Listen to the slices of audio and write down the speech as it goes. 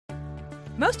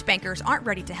Most bankers aren't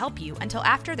ready to help you until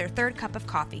after their third cup of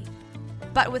coffee.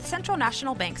 But with Central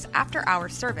National Bank's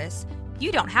after-hours service,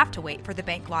 you don't have to wait for the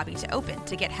bank lobby to open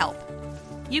to get help.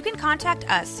 You can contact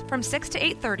us from 6 to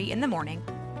 8:30 in the morning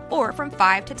or from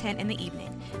 5 to 10 in the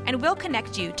evening, and we'll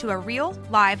connect you to a real,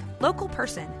 live, local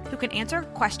person who can answer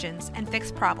questions and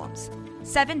fix problems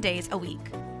 7 days a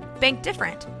week. Bank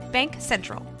different. Bank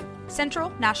Central. Central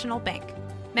National Bank.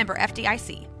 Member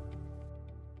FDIC.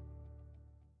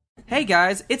 Hey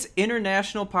guys, it's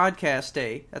International Podcast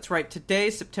Day. That's right, today,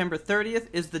 September 30th,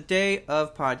 is the day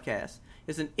of podcasts.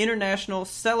 It's an international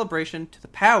celebration to the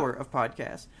power of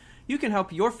podcasts. You can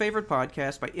help your favorite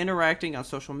podcast by interacting on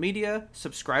social media,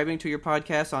 subscribing to your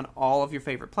podcasts on all of your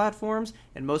favorite platforms,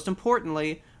 and most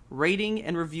importantly, rating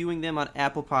and reviewing them on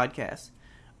Apple Podcasts.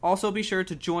 Also be sure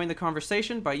to join the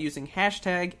conversation by using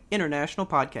hashtag International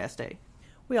Podcast Day.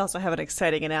 We also have an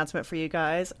exciting announcement for you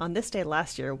guys. On this day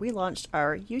last year, we launched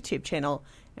our YouTube channel,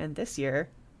 and this year,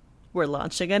 we're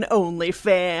launching an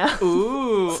OnlyFans.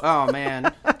 Ooh, oh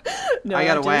man. No, I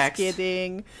gotta just wax.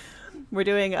 Kidding. We're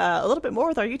doing a little bit more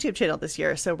with our YouTube channel this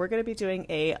year, so we're going to be doing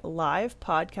a live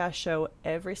podcast show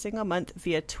every single month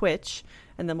via Twitch,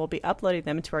 and then we'll be uploading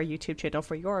them to our YouTube channel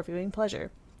for your viewing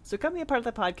pleasure. So come be a part of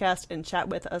the podcast and chat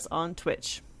with us on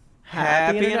Twitch.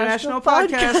 Happy International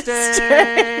Podcast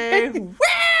Day!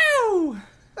 Woo!